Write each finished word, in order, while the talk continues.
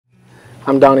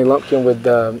I'm Donnie Lumpkin with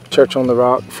Church on the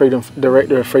Rock,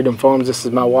 Director of Freedom Farms. This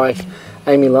is my wife,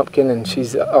 Amy Lumpkin, and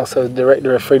she's also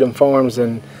Director of Freedom Farms,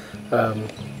 and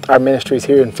our ministry is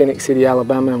here in Phoenix City,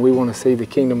 Alabama, and we want to see the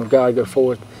kingdom of God go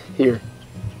forth here.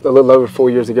 A little over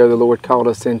 4 years ago, the Lord called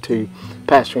us into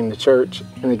pastoring the church,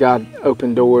 and God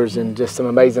opened doors, and just some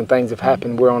amazing things have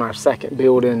happened. We're on our second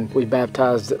building. We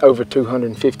baptized over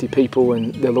 250 people,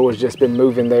 and the Lord's just been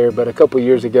moving there. But a couple of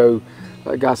years ago,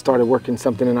 God started working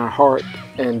something in our heart,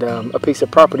 and a piece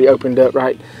of property opened up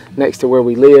right next to where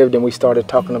we lived, and we started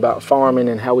talking about farming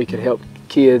and how we could help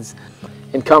kids.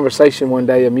 In conversation one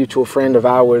day, a mutual friend of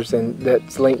ours, and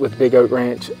that's linked with Big Oak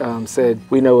Ranch, said,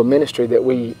 "We know a ministry that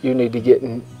we need to get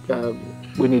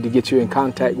you in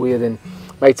contact with," and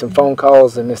made some phone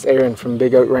calls. And Miss Erin from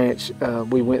Big Oak Ranch,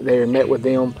 we went there and met with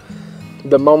them.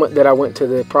 The moment that I went to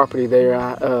the property there,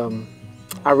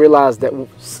 I realized that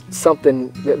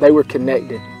that they were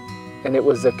connected, and it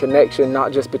was a connection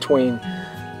not just between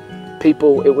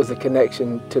people, it was a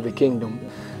connection to the kingdom.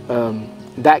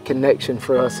 That connection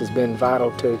for us has been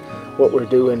vital to what we're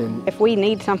doing. And if we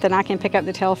need something, I can pick up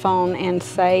the telephone and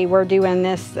say, we're doing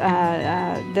this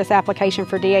this application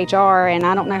for DHR, and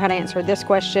I don't know how to answer this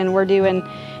question. We're doing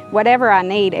whatever I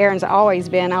need. Erin's always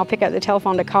been, I'll pick up the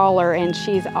telephone to call her, and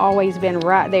she's always been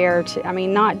right there. I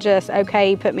mean, not just,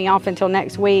 okay, put me off until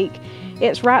next week.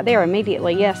 It's right there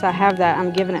immediately. Yes, I have that.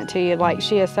 I'm giving it to you. Like,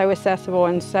 she is so accessible,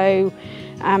 and so,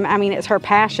 I mean, it's her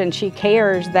passion. She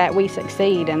cares that we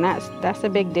succeed, and that's a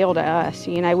big deal to us.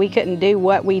 You know, we couldn't do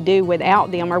what we do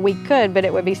without them, or we could, but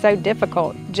it would be so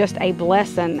difficult. Just a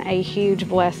blessing, a huge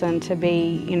blessing to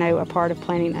be, you know, a part of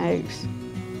Planting Oaks.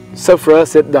 So for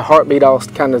us, the heartbeat all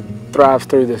kind of thrives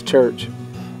through this church.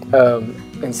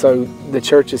 And so the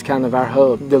church is kind of our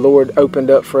hub. The Lord opened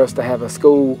up for us to have a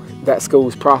school. That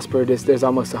school's prospered. There's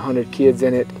almost 100 kids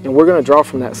in it. And we're going to draw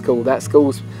from that school. That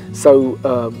school's so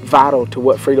vital to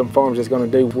what Freedom Farms is going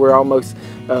to do. We're almost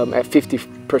at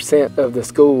 50% of the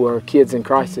school are kids in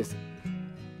crisis.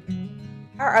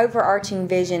 Our overarching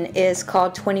vision is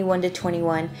called 21 to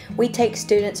 21. We take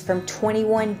students from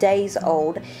 21 days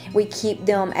old. We keep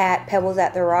them at Pebbles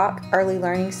at the Rock Early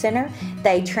Learning Center.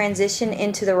 They transition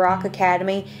into the Rock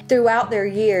Academy. Throughout their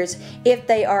years, if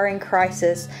they are in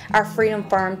crisis, our Freedom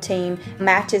Farm team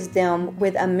matches them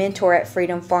with a mentor at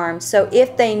Freedom Farm. So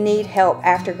if they need help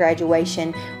after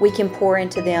graduation, we can pour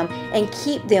into them and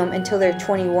keep them until they're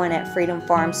 21 at Freedom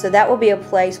Farm. So that will be a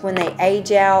place when they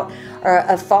age out, or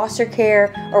of foster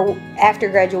care, or after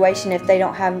graduation, if they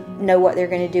don't know what they're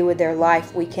going to do with their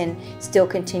life, we can still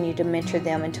continue to mentor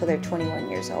them until they're 21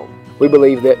 years old. We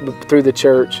believe that through the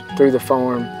church, through the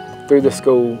farm, through the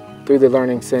school, through the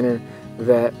learning center,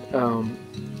 that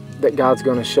that God's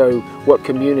going to show what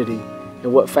community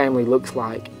and what family looks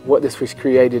like, what this was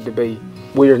created to be.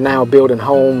 We are now building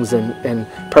homes and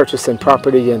purchasing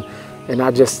property, and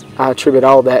I attribute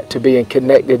all that to being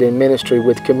connected in ministry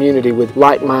with community, with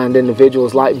like-minded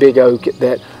individuals like Big Oak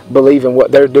that believe in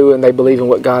what they're doing, they believe in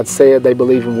what God said, they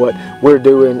believe in what we're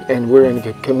doing, and we're in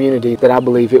a community that I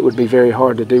believe it would be very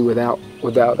hard to do without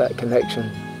that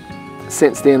connection.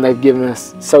 Since then, they've given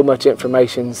us so much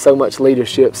information, so much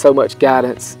leadership, so much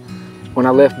guidance. When I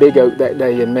left Big Oak that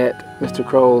day and met Mr.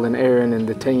 Kroll and Erin and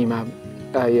the team, I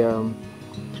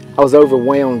was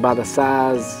overwhelmed by the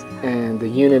size and the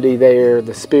unity there,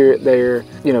 the spirit there,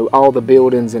 you know, all the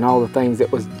buildings and all the things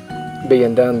that was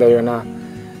being done there. And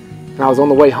I was on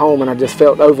the way home, and I just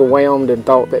felt overwhelmed and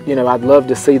thought that, you know, I'd love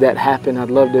to see that happen.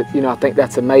 I'd love to, you know, I think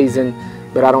that's amazing,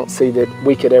 but I don't see that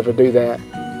we could ever do that.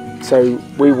 So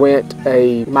we went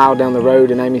a mile down the road,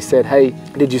 and Amy said, "Hey,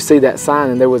 did you see that sign?"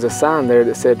 And there was a sign there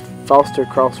that said Foster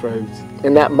Crossroads.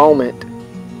 In that moment,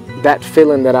 that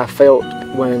feeling that I felt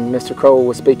when Mr. Kroll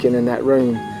was speaking in that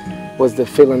room was the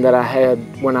feeling that I had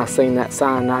when I seen that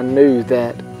sign. I knew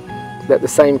that the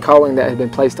same calling that had been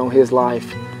placed on his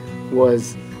life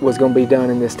was going to be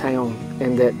done in this town,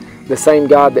 and that the same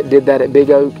God that did that at Big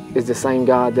Oak is the same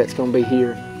God that's going to be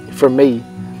here. For me,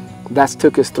 that's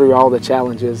took us through all the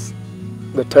challenges,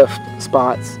 the tough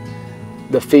spots,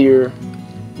 the fear,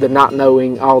 the not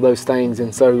knowing, all those things.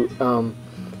 And so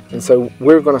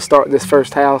we're going to start this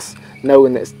first house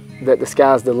knowing that the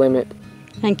sky's the limit.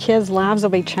 And kids' lives will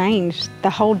be changed, the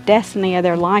whole destiny of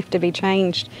their life to be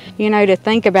changed. You know, to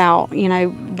think about, you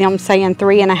know, them saying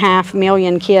 3.5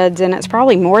 million kids, and it's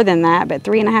probably more than that, but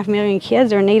 3.5 million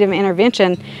kids are in need of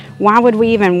intervention. Why would we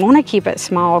even want to keep it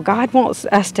small? God wants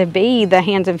us to be the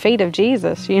hands and feet of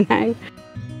Jesus, you know.